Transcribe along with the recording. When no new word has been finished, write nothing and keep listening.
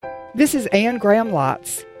This is Anne Graham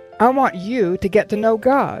Lotz. I want you to get to know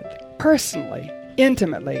God personally,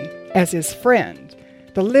 intimately, as His friend,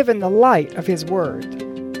 to live in the light of His Word.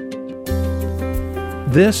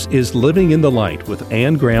 This is Living in the Light with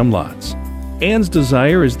Anne Graham Lotz. Anne's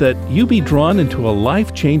desire is that you be drawn into a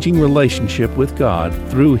life-changing relationship with God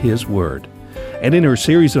through His Word. And in her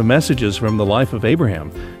series of messages from the life of Abraham,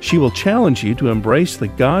 she will challenge you to embrace the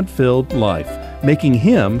God-filled life, making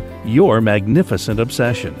Him your magnificent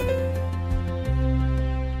obsession.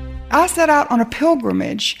 I set out on a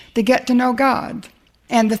pilgrimage to get to know God.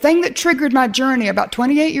 And the thing that triggered my journey about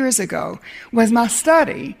 28 years ago was my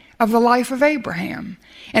study of the life of Abraham.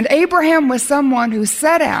 And Abraham was someone who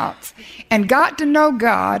set out and got to know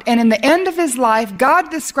God. And in the end of his life, God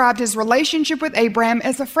described his relationship with Abraham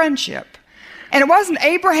as a friendship. And it wasn't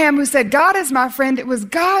Abraham who said, God is my friend. It was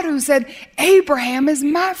God who said, Abraham is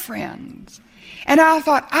my friend. And I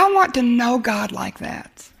thought, I want to know God like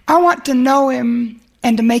that. I want to know Him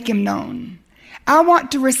and to make Him known. I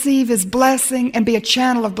want to receive His blessing and be a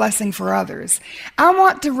channel of blessing for others. I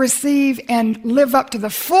want to receive and live up to the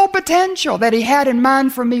full potential that He had in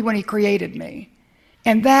mind for me when He created me.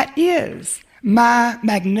 And that is my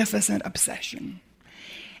magnificent obsession.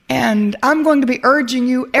 And I'm going to be urging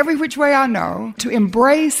you every which way I know to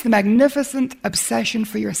embrace the magnificent obsession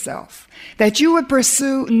for yourself. That you would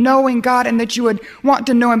pursue knowing God and that you would want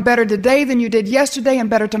to know Him better today than you did yesterday and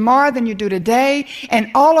better tomorrow than you do today.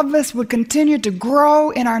 And all of us would continue to grow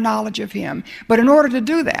in our knowledge of Him. But in order to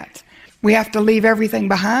do that, we have to leave everything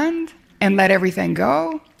behind and let everything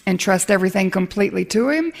go and trust everything completely to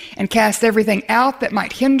Him and cast everything out that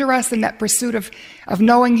might hinder us in that pursuit of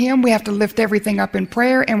knowing Him. We have to lift everything up in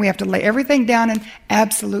prayer and we have to lay everything down in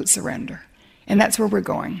absolute surrender. And that's where we're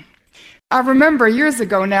going. I remember years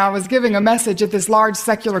ago now, I was giving a message at this large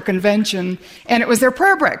secular convention, and it was their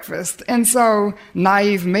prayer breakfast. And so,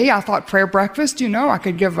 naive me, I thought prayer breakfast, I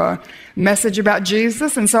could give a message about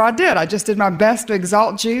Jesus. And so I did. I just did my best to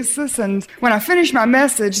exalt Jesus. And when I finished my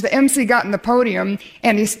message, the MC got in the podium,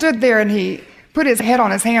 and he stood there and he put his head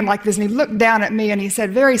on his hand like this, and he looked down at me and he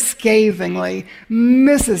said very scathingly,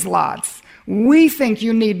 Mrs. Lotz, we think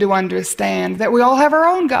you need to understand that we all have our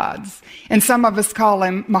own gods. And some of us call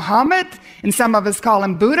Him Muhammad, and some of us call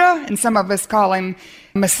Him Buddha, and some of us call Him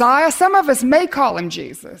Messiah. Some of us may call Him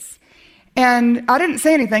Jesus. And I didn't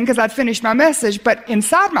say anything because I'd finished my message, but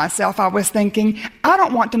inside myself I was thinking, I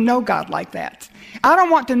don't want to know God like that. I don't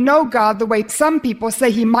want to know God the way some people say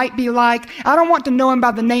He might be like. I don't want to know Him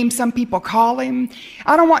by the name some people call Him.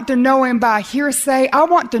 I don't want to know Him by hearsay. I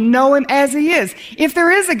want to know Him as He is. If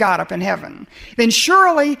there is a God up in heaven, then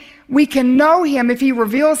surely we can know Him if He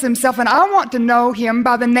reveals Himself, and I want to know Him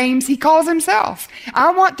by the names He calls Himself.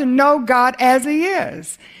 I want to know God as He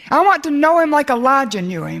is. I want to know Him like Elijah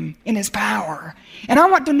knew Him in His power. And I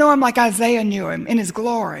want to know Him like Isaiah knew Him in His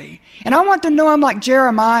glory. And I want to know Him like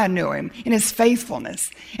Jeremiah knew Him in His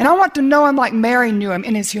faithfulness. And I want to know Him like Mary knew Him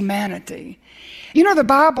in His humanity. The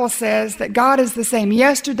Bible says that God is the same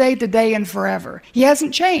yesterday, today, and forever. He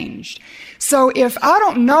hasn't changed. So if I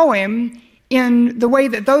don't know Him in the way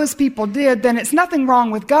that those people did, then it's nothing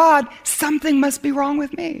wrong with God. Something must be wrong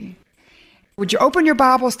with me. Would you open your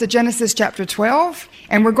Bibles to Genesis chapter 12?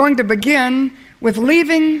 And we're going to begin with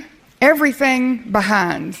leaving everything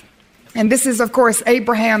behind. And this is, of course,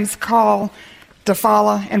 Abraham's call to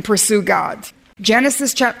follow and pursue God.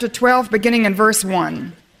 Genesis chapter 12, beginning in verse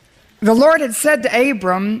 1. The Lord had said to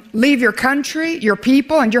Abram, leave your country, your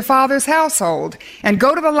people, and your father's household, and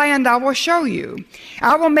go to the land I will show you.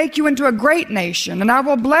 I will make you into a great nation, and I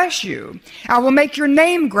will bless you. I will make your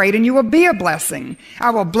name great, and you will be a blessing. I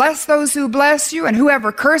will bless those who bless you, and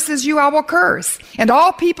whoever curses you I will curse. And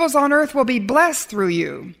all peoples on earth will be blessed through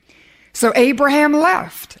you. So Abraham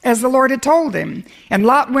left, as the Lord had told him, and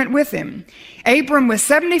Lot went with him. Abram was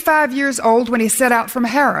 75 years old when he set out from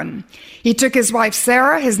Haran. He took his wife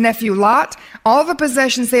Sarah, his nephew Lot, all the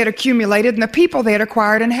possessions they had accumulated, and the people they had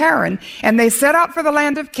acquired in Haran, and they set out for the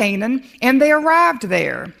land of Canaan, and they arrived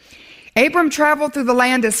there. Abram traveled through the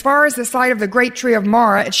land as far as the site of the great tree of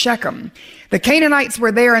Moreh at Shechem. The Canaanites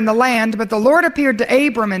were there in the land, but the Lord appeared to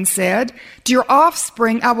Abram and said, to your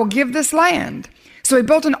offspring I will give this land. So he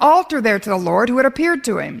built an altar there to the Lord who had appeared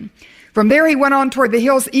to him. From there he went on toward the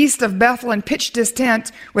hills east of Bethel and pitched his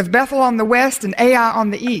tent with Bethel on the west and Ai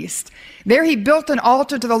on the east. There he built an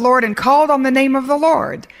altar to the Lord and called on the name of the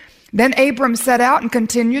Lord. Then Abram set out and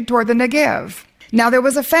continued toward the Negev. Now there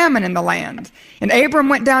was a famine in the land, and Abram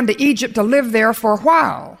went down to Egypt to live there for a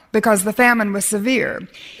while, because the famine was severe.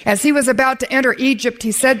 As he was about to enter Egypt,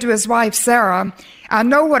 he said to his wife Sarah, I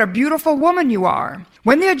know what a beautiful woman you are.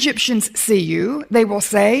 When the Egyptians see you, they will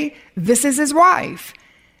say, this is his wife.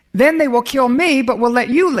 Then they will kill me, but will let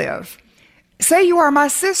you live. Say you are my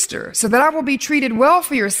sister, so that I will be treated well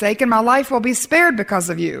for your sake, and my life will be spared because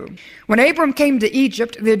of you." When Abram came to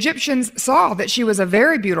Egypt, the Egyptians saw that she was a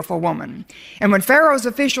very beautiful woman. And when Pharaoh's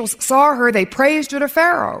officials saw her, they praised her to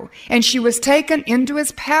Pharaoh, and she was taken into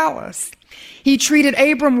his palace. He treated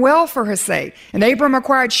Abram well for her sake, and Abram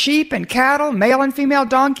acquired sheep and cattle, male and female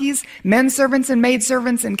donkeys, men servants and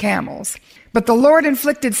maidservants, and camels. But the Lord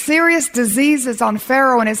inflicted serious diseases on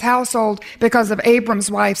Pharaoh and his household because of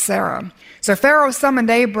Abram's wife Sarah. So Pharaoh summoned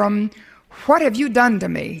Abram. "What have you done to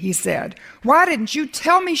me?" he said. "Why didn't you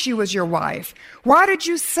tell me she was your wife? Why did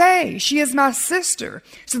you say, 'She is my sister,'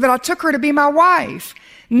 so that I took her to be my wife?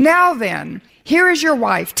 Now then, here is your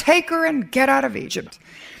wife. Take her and get out of Egypt."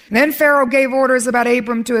 Then Pharaoh gave orders about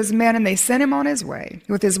Abram to his men, and they sent him on his way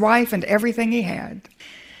with his wife and everything he had.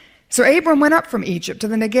 So Abram went up from Egypt to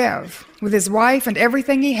the Negev with his wife and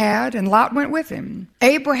everything he had, and Lot went with him.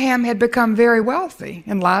 Abraham had become very wealthy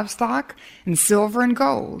in livestock and silver and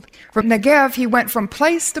gold. From Negev he went from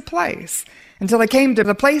place to place until he came to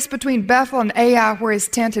the place between Bethel and Ai, where his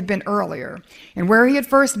tent had been earlier, and where he had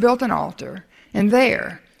first built an altar. And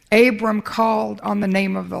there Abram called on the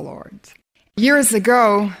name of the Lord. Years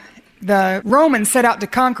ago, the Romans set out to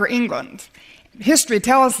conquer England. History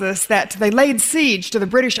tells us that they laid siege to the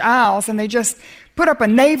British Isles, and they just put up a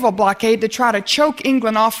naval blockade to try to choke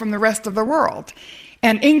England off from the rest of the world.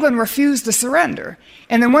 And England refused to surrender.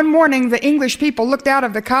 And then one morning, the English people looked out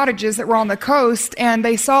of the cottages that were on the coast, and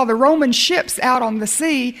they saw the Roman ships out on the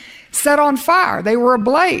sea set on fire. They were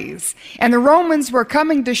ablaze. And the Romans were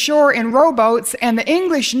coming to shore in rowboats, and the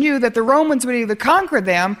English knew that the Romans would either conquer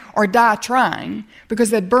them or die trying, because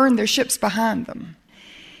they'd burned their ships behind them.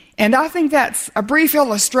 And I think that's a brief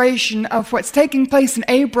illustration of what's taking place in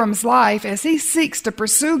Abram's life as he seeks to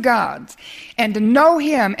pursue God and to know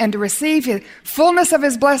him and to receive his fullness of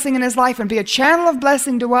his blessing in his life and be a channel of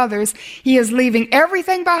blessing to others. He is leaving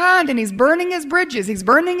everything behind, and he's burning his bridges, he's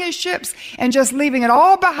burning his ships, and just leaving it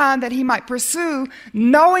all behind that he might pursue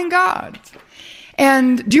knowing God.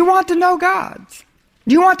 And do you want to know God?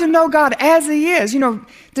 Do you want to know God as he is? You know,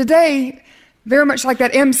 today, very much like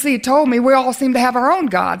that MC told me, we all seem to have our own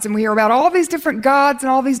gods, and we hear about all these different gods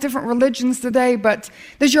and all these different religions today, but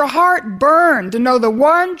does your heart burn to know the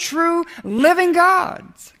one true living God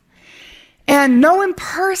and know him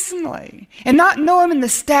personally, and not know him in the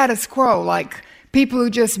status quo, like people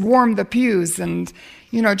who just warm the pews and,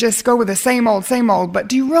 you know, just go with the same old, but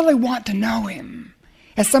do you really want to know him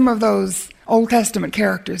as some of those Old Testament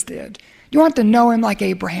characters did? Do you want to know him like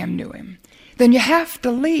Abraham knew him? Then you have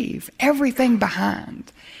to leave everything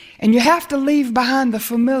behind. And you have to leave behind the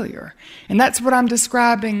familiar. And that's what I'm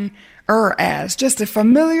describing as, just a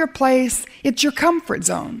familiar place. It's your comfort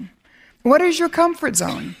zone. What is your comfort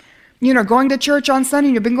zone? You know, going to church on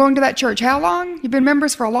Sunday, you've been going to that church how long? You've been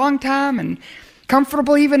members for a long time, and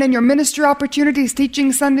comfortable even in your ministry opportunities,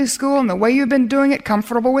 teaching Sunday school and the way you've been doing it,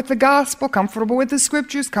 comfortable with the gospel, comfortable with the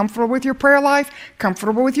scriptures, comfortable with your prayer life,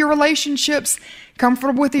 comfortable with your relationships,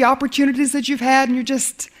 comfortable with the opportunities that you've had, and you're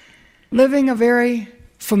just living a very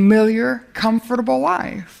familiar, comfortable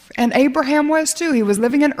life. And Abraham was too. He was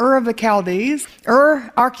living in Ur of the Chaldees.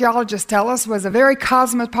 Ur, archaeologists tell us, was a very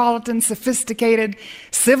cosmopolitan, sophisticated,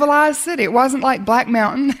 civilized city. It wasn't like Black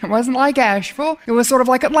Mountain. It wasn't like Asheville. It was sort of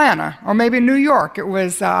like Atlanta or maybe New York. It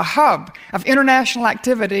was a hub of international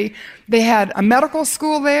activity. They had a medical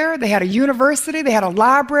school there. They had a university. They had a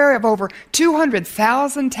library of over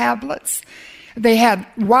 200,000 tablets. They had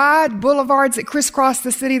wide boulevards that crisscrossed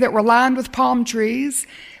the city that were lined with palm trees.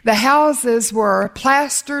 The houses were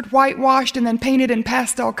plastered, whitewashed, and then painted in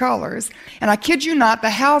pastel colors. And I kid you not, the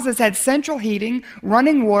houses had central heating,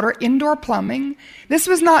 running water, indoor plumbing. This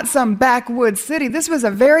was not some backwoods city. This was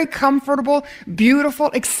a very comfortable, beautiful,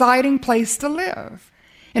 exciting place to live.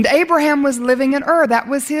 And Abraham was living in Ur. That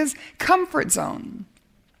was his comfort zone.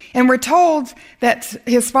 And we're told that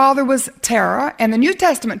his father was Terah, and the New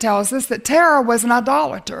Testament tells us that Terah was an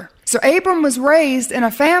idolater. So Abram was raised in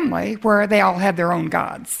a family where they all had their own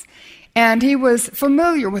gods. And he was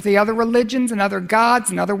familiar with the other religions and other gods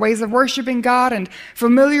and other ways of worshiping God, and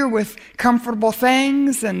familiar with comfortable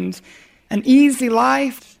things and an easy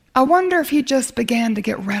life. I wonder if he just began to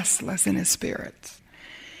get restless in his spirit.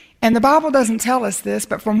 And the Bible doesn't tell us this,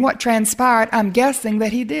 but from what transpired, I'm guessing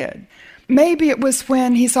that he did. Maybe it was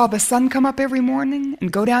when he saw the sun come up every morning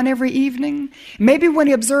and go down every evening. Maybe when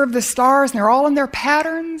he observed the stars and they're all in their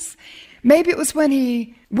patterns. Maybe it was when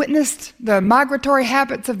he witnessed the migratory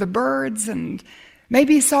habits of the birds, and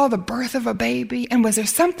maybe he saw the birth of a baby. And was there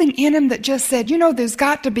something in him that just said, you know, there's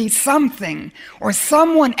got to be something or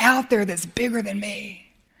someone out there that's bigger than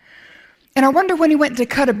me? And I wonder when he went to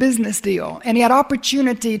cut a business deal and he had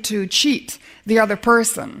opportunity to cheat the other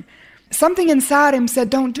person, something inside him said,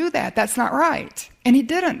 don't do that. That's not right. And he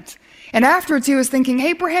didn't. And afterwards he was thinking,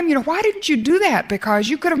 Abraham, why didn't you do that? Because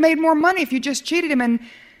you could have made more money if you just cheated him. And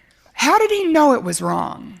how did he know it was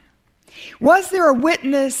wrong? Was there a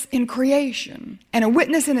witness in creation and a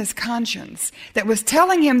witness in his conscience that was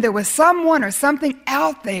telling him there was someone or something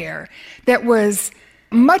out there that was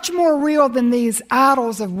much more real than these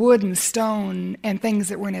idols of wood and stone and things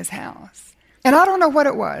that were in his house? And I don't know what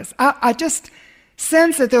it was. I just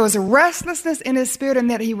sense that there was a restlessness in his spirit and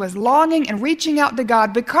that he was longing and reaching out to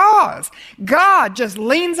God because God just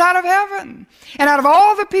leans out of heaven. And out of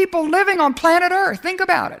all the people living on planet Earth, think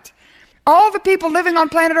about it. All the people living on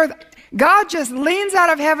planet Earth, God just leans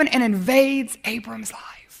out of heaven and invades Abram's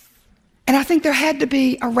life. And I think there had to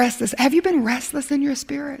be a restless. Have you been restless in your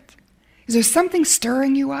spirit? Is there something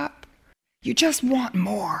stirring you up? You just want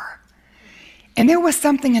more. And there was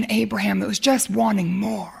something in Abraham that was just wanting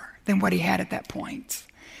more than what he had at that point.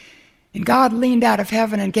 And God leaned out of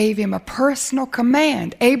heaven and gave him a personal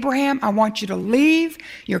command. Abraham, I want you to leave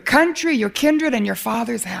your country, your kindred, and your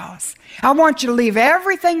father's house. I want you to leave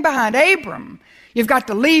everything behind. Abram, you've got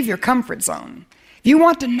to leave your comfort zone. If you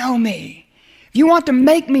want to know me, if you want to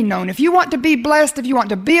make me known, if you want to be blessed, if you want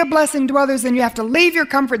to be a blessing to others, then you have to leave your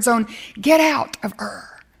comfort zone. Get out of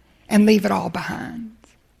Ur and leave it all behind.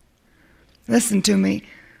 Listen to me.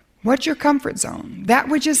 What's your comfort zone? That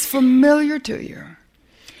which is familiar to you.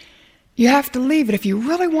 You have to leave it if you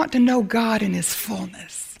really want to know God in his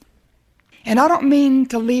fullness. And I don't mean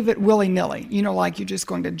to leave it willy-nilly, like you're just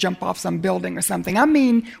going to jump off some building or something. I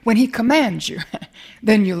mean when he commands you,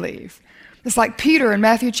 then you leave. It's like Peter in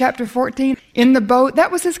Matthew chapter 14 in the boat. That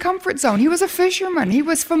was his comfort zone. He was a fisherman. He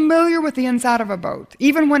was familiar with the inside of a boat,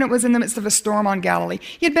 even when it was in the midst of a storm on Galilee.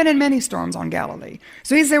 He had been in many storms on Galilee.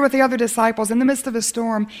 So he's there with the other disciples in the midst of a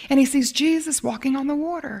storm, and he sees Jesus walking on the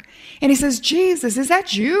water. And he says, Jesus, is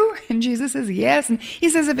that you? And Jesus says, yes. And he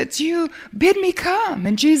says, if it's you, bid me come.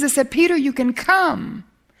 And Jesus said, Peter, you can come.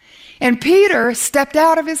 And Peter stepped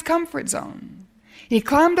out of his comfort zone. He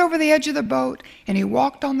climbed over the edge of the boat, and he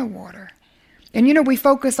walked on the water. And we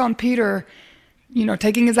focus on Peter,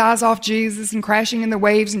 taking his eyes off Jesus and crashing in the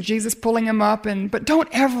waves and Jesus pulling him up. But don't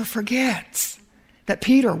ever forget that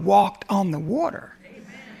Peter walked on the water. Amen.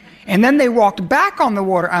 And then they walked back on the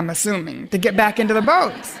water, I'm assuming, to get back into the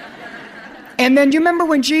boat. And then you remember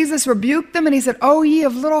when Jesus rebuked them and he said, "Oh, ye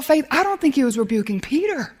of little faith." I don't think he was rebuking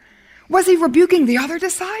Peter. Was he rebuking the other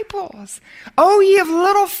disciples? Oh, ye of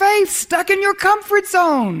little faith, stuck in your comfort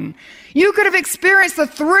zone. You could have experienced the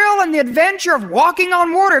thrill and the adventure of walking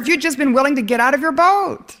on water if you'd just been willing to get out of your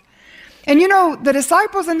boat. And the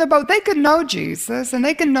disciples in the boat, they could know Jesus and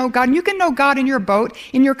they can know God. And you can know God in your boat,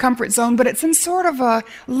 in your comfort zone, but it's in sort of a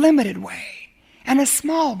limited way and a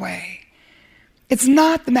small way. It's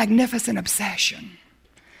not the magnificent obsession.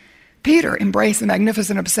 Peter embraced the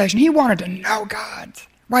magnificent obsession. He wanted to know God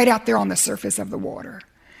right out there on the surface of the water.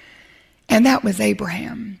 And that was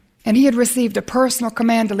Abraham. And he had received a personal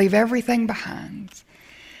command to leave everything behind.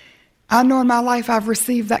 I know in my life I've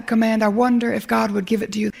received that command. I wonder if God would give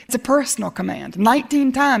it to you. It's a personal command.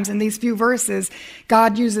 19 times in these few verses,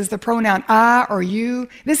 God uses the pronoun I or you.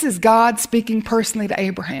 This is God speaking personally to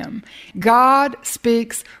Abraham. God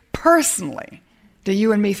speaks personally to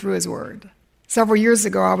you and me through his word. Several years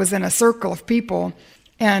ago, I was in a circle of people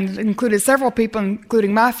and included several people,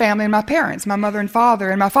 including my family and my parents, my mother and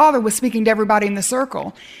father. And my father was speaking to everybody in the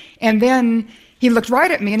circle. And then he looked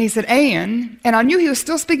right at me and he said, "Ann," and I knew he was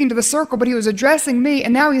still speaking to the circle, but he was addressing me,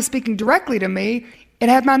 and now he's speaking directly to me. It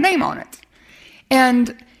had my name on it.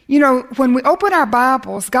 And, when we open our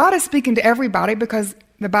Bibles, God is speaking to everybody because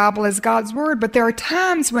the Bible is God's word, but there are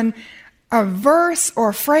times when a verse or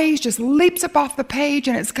a phrase just leaps up off the page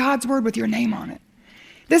and it's God's word with your name on it.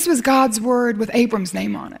 This was God's word with Abram's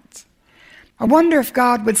name on it. I wonder if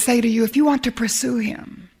God would say to you, if you want to pursue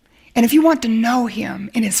him, and if you want to know him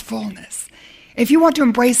in his fullness, if you want to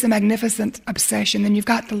embrace the magnificent obsession, then you've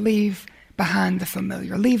got to leave behind the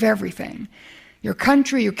familiar. Leave everything. Your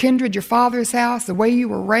country, your kindred, your father's house, the way you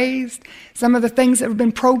were raised, some of the things that have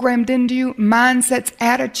been programmed into you, mindsets,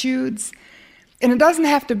 attitudes. And it doesn't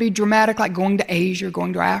have to be dramatic like going to Asia,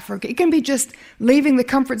 going to Africa. It can be just leaving the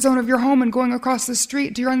comfort zone of your home and going across the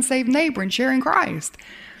street to your unsaved neighbor and sharing Christ.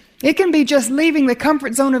 It can be just leaving the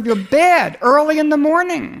comfort zone of your bed early in the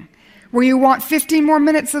morning where you want 15 more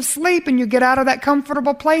minutes of sleep and you get out of that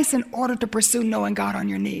comfortable place in order to pursue knowing God on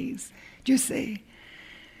your knees. Do you see?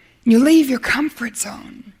 You leave your comfort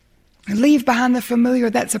zone. You leave behind the familiar.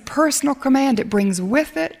 That's a personal command. It brings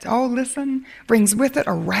with it, brings with it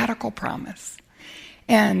a radical promise.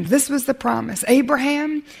 And this was the promise.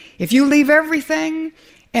 Abraham, if you leave everything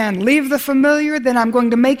and leave the familiar, then I'm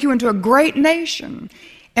going to make you into a great nation.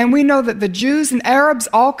 And we know that the Jews and Arabs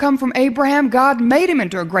all come from Abraham. God made him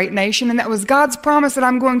into a great nation, and that was God's promise that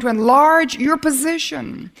I'm going to enlarge your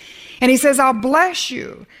position. And he says, I'll bless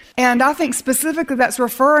you. And I think specifically that's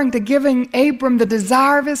referring to giving Abram the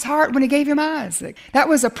desire of his heart when he gave him Isaac. That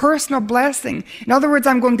was a personal blessing. In other words,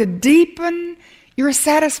 I'm going to deepen your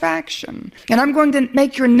satisfaction, and I'm going to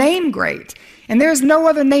make your name great. And there's no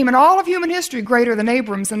other name in all of human history greater than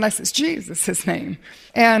Abram's unless it's Jesus, his name.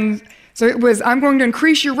 And so it was, I'm going to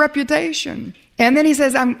increase your reputation. And then he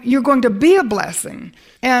says, you're going to be a blessing.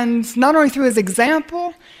 And not only through his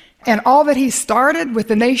example and all that he started with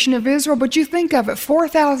the nation of Israel, but you think of it,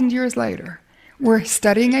 4,000 years later, we're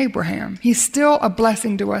studying Abraham. He's still a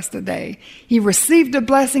blessing to us today. He received a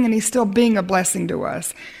blessing, and he's still being a blessing to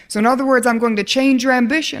us. So in other words, I'm going to change your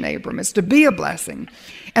ambition, Abram. It's to be a blessing.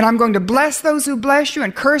 And I'm going to bless those who bless you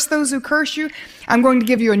and curse those who curse you. I'm going to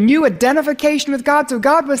give you a new identification with God. So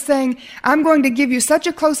God was saying, I'm going to give you such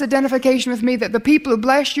a close identification with me that the people who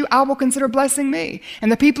bless you, I will consider blessing me.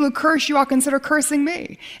 And the people who curse you, I'll consider cursing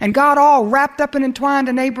me. And God all wrapped up and entwined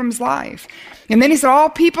in Abram's life. And then he said, all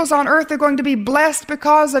peoples on earth are going to be blessed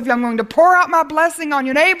because of you. I'm going to pour out my blessing on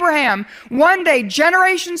you. And Abraham, one day,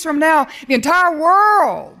 generations from now, the entire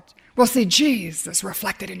world will see Jesus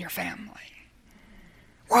reflected in your family.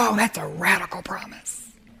 Whoa, that's a radical promise.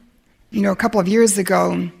 You know, a couple of years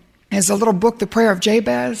ago, there's a little book, The Prayer of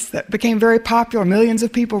Jabez, that became very popular, millions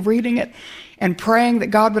of people reading it and praying that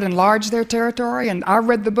God would enlarge their territory. And I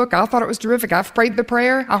read the book. I thought it was terrific. I've prayed the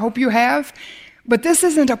prayer. I hope you have. But this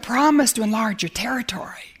isn't a promise to enlarge your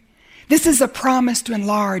territory. This is a promise to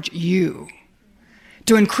enlarge you,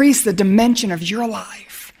 to increase the dimension of your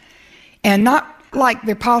life. And not like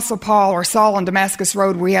the Apostle Paul or Saul on Damascus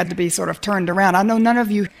Road where he had to be sort of turned around. I know none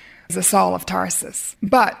of you is a Saul of Tarsus,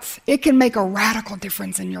 but it can make a radical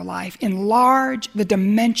difference in your life, enlarge the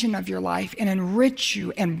dimension of your life, and enrich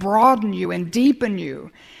you and broaden you and deepen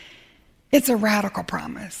you. It's a radical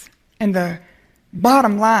promise. And the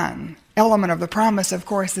bottom line element of the promise, of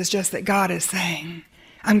course, is just that God is saying,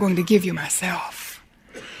 I'm going to give you myself.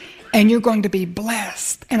 And you're going to be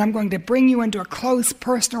blessed, and I'm going to bring you into a close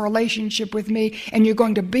personal relationship with me, and you're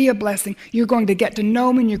going to be a blessing. You're going to get to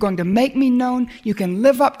know me, and you're going to make me known. You can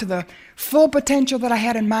live up to the full potential that I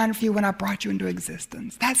had in mind for you when I brought you into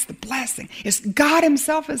existence. That's the blessing. It's God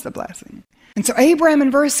himself is the blessing. And so Abraham in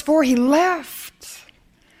verse 4, he left,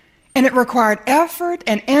 and it required effort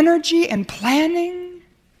and energy and planning.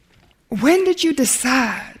 When did you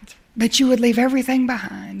decide that you would leave everything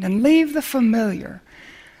behind and leave the familiar?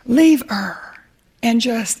 Leave Ur and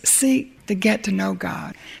just seek to get to know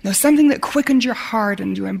God. There's something that quickened your heart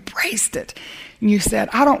and you embraced it. And you said,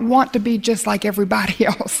 I don't want to be just like everybody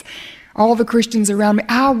else, all the Christians around me.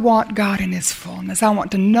 I want God in his fullness. I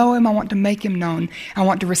want to know him. I want to make him known. I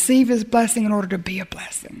want to receive his blessing in order to be a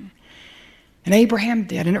blessing. And Abraham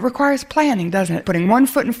did. And it requires planning, doesn't it? Putting one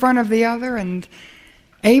foot in front of the other. And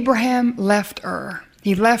Abraham left Ur.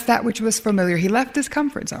 He left that which was familiar. He left his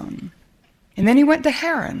comfort zone. And then he went to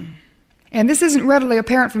Haran. And this isn't readily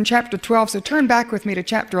apparent from chapter 12, so turn back with me to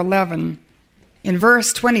chapter 11. In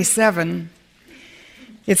verse 27,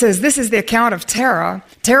 it says, this is the account of Terah.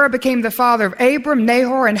 Terah became the father of Abram,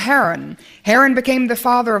 Nahor, and Haran. Haran became the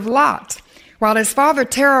father of Lot. While his father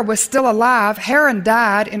Terah was still alive, Haran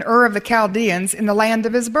died in Ur of the Chaldeans in the land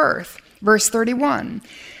of his birth. Verse 31.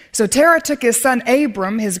 So Terah took his son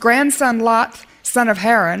Abram, his grandson Lot, son of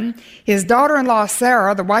Haran, his daughter-in-law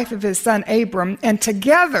Sarah, the wife of his son Abram, and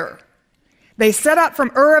together they set out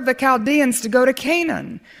from Ur of the Chaldeans to go to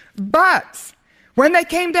Canaan. But when they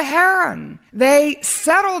came to Haran, they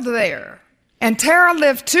settled there. And Terah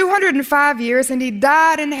lived 205 years, and he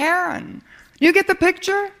died in Haran. You get the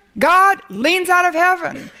picture? God leans out of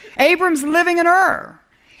heaven. Abram's living in Ur.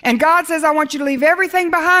 And God says, I want you to leave everything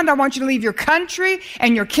behind. I want you to leave your country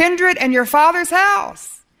and your kindred and your father's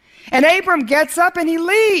house. And Abram gets up and he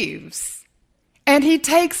leaves. And he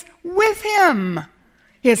takes with him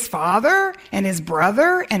his father and his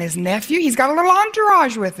brother and his nephew. He's got a little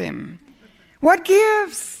entourage with him. What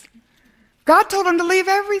gives? God told him to leave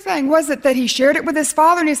everything. Was it that he shared it with his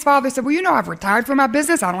father and his father said, well, you know, I've retired from my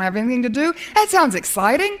business. I don't have anything to do. That sounds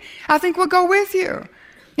exciting. I think we'll go with you.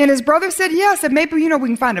 And his brother said, yes, and maybe, we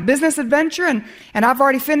can find a business adventure, and I've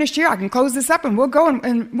already finished here. I can close this up, and we'll go,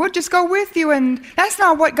 and we'll just go with you. And that's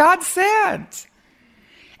not what God said.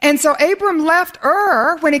 And so Abram left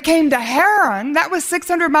Ur when he came to Haran. That was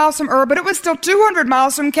 600 miles from Ur, but it was still 200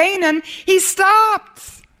 miles from Canaan. He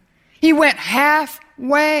stopped. He went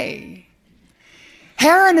halfway.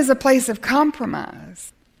 Haran is a place of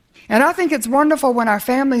compromise. And I think it's wonderful when our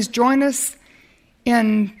families join us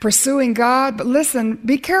in pursuing God. But listen,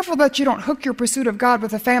 be careful that you don't hook your pursuit of God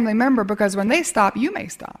with a family member, because when they stop, you may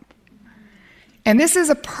stop. And this is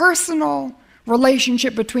a personal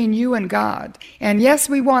relationship between you and God. And yes,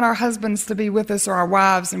 we want our husbands to be with us, or our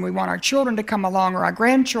wives, and we want our children to come along, or our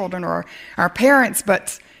grandchildren, or our parents.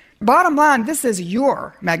 But bottom line, this is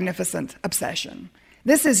your magnificent obsession.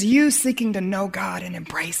 This is you seeking to know God and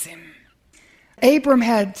embrace Him. Abram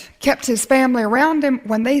had kept his family around him.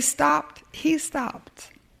 When they stopped, he stopped.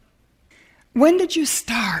 When did you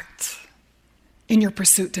start in your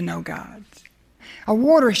pursuit to know God? A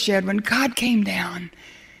watershed when God came down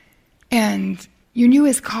and you knew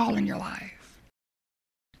His call in your life.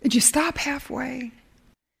 Did you stop halfway?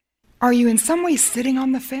 Are you in some way sitting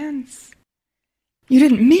on the fence? You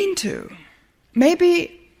didn't mean to.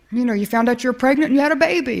 Maybe, you found out you were pregnant and you had a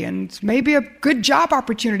baby, and maybe a good job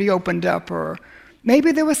opportunity opened up, or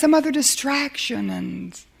maybe there was some other distraction,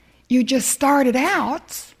 and you just started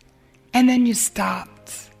out and then you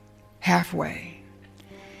stopped halfway.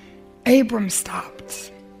 Abram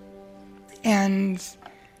stopped. And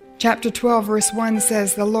chapter 12, verse 1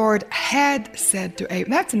 says, the Lord had said to Abram.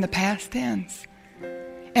 That's in the past tense.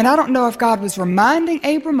 And I don't know if God was reminding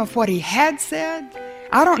Abram of what He had said.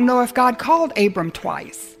 I don't know if God called Abram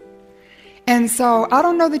twice. And so I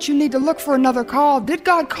don't know that you need to look for another call. Did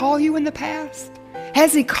God call you in the past?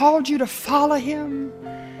 Has He called you to follow Him?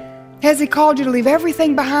 Has He called you to leave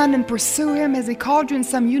everything behind and pursue Him? Has He called you in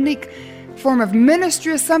some unique form of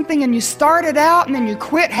ministry or something, and you started out and then you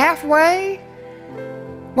quit halfway?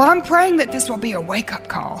 Well, I'm praying that this will be a wake-up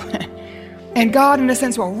call. And God, in a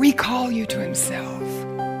sense, will recall you to Himself.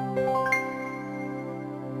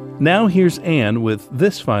 Now here's Anne with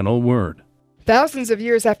this final word. Thousands of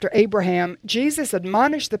years after Abraham, Jesus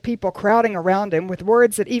admonished the people crowding around Him with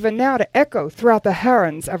words that even now to echo throughout the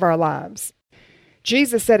Harans of our lives.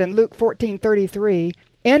 Jesus said in Luke 14:33,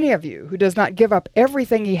 any of you who does not give up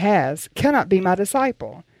everything he has cannot be my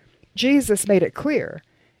disciple. Jesus made it clear,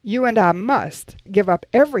 you and I must give up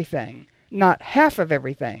everything, not half of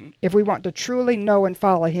everything, if we want to truly know and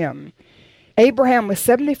follow Him. Abraham was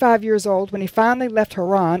 75 years old when he finally left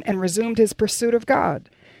Haran and resumed his pursuit of God.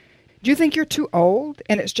 Do you think you're too old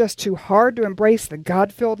and it's just too hard to embrace the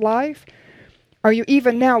God-filled life? Are you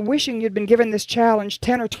even now wishing you'd been given this challenge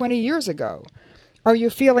 10 or 20 years ago? Are you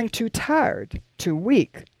feeling too tired, too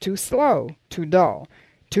weak, too slow, too dull,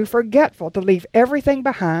 too forgetful to leave everything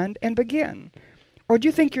behind and begin? Or do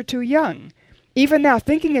you think you're too young? Even now,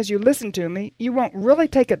 thinking as you listen to me, you won't really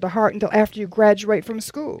take it to heart until after you graduate from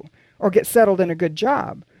school, or get settled in a good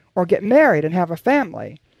job, or get married and have a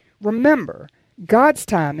family. Remember, God's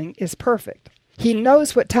timing is perfect. He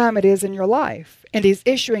knows what time it is in your life, and He's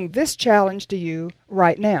issuing this challenge to you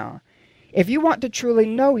right now. If you want to truly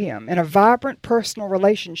know Him in a vibrant personal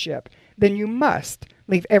relationship, then you must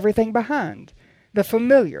leave everything behind. The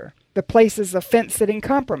familiar, the places of fence-sitting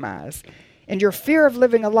compromise, and your fear of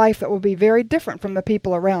living a life that will be very different from the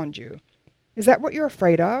people around you. Is that what you're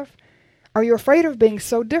afraid of? Are you afraid of being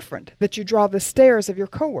so different that you draw the stares of your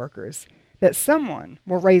coworkers, that someone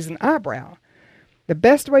will raise an eyebrow? The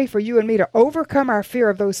best way for you and me to overcome our fear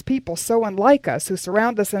of those people so unlike us who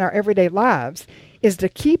surround us in our everyday lives is to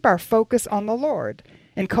keep our focus on the Lord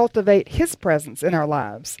and cultivate His presence in our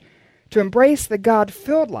lives. To embrace the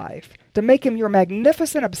God-filled life, to make Him your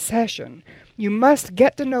magnificent obsession, you must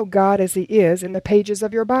get to know God as He is in the pages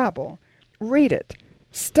of your Bible. Read it,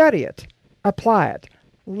 study it, apply it,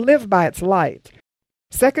 live by its light.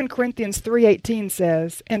 2 Corinthians 3:18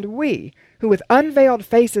 says, and we, who with unveiled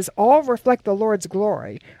faces all reflect the Lord's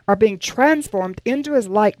glory, are being transformed into His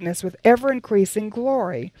likeness with ever-increasing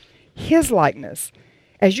glory. His likeness.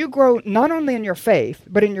 As you grow not only in your faith,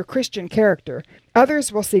 but in your Christian character,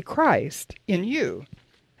 others will see Christ in you.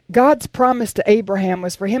 God's promise to Abraham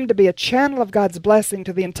was for him to be a channel of God's blessing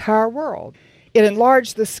to the entire world. It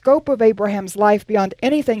enlarged the scope of Abraham's life beyond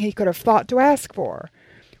anything he could have thought to ask for.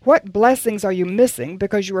 What blessings are you missing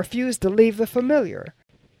because you refuse to leave the familiar?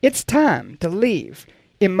 It's time to leave,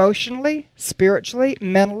 emotionally, spiritually,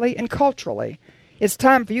 mentally, and culturally. It's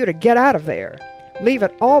time for you to get out of there. Leave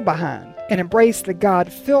it all behind and embrace the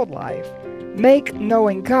God-filled life. Make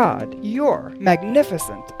knowing God your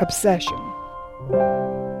magnificent obsession.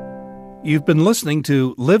 You've been listening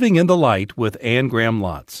to Living in the Light with Anne Graham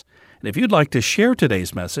Lotz. And if you'd like to share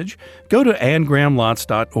today's message, go to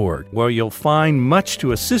annegrahamlotz.org, where you'll find much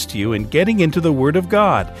to assist you in getting into the Word of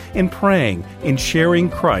God, in praying, in sharing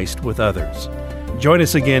Christ with others. Join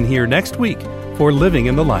us again here next week for Living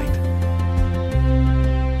in the Light.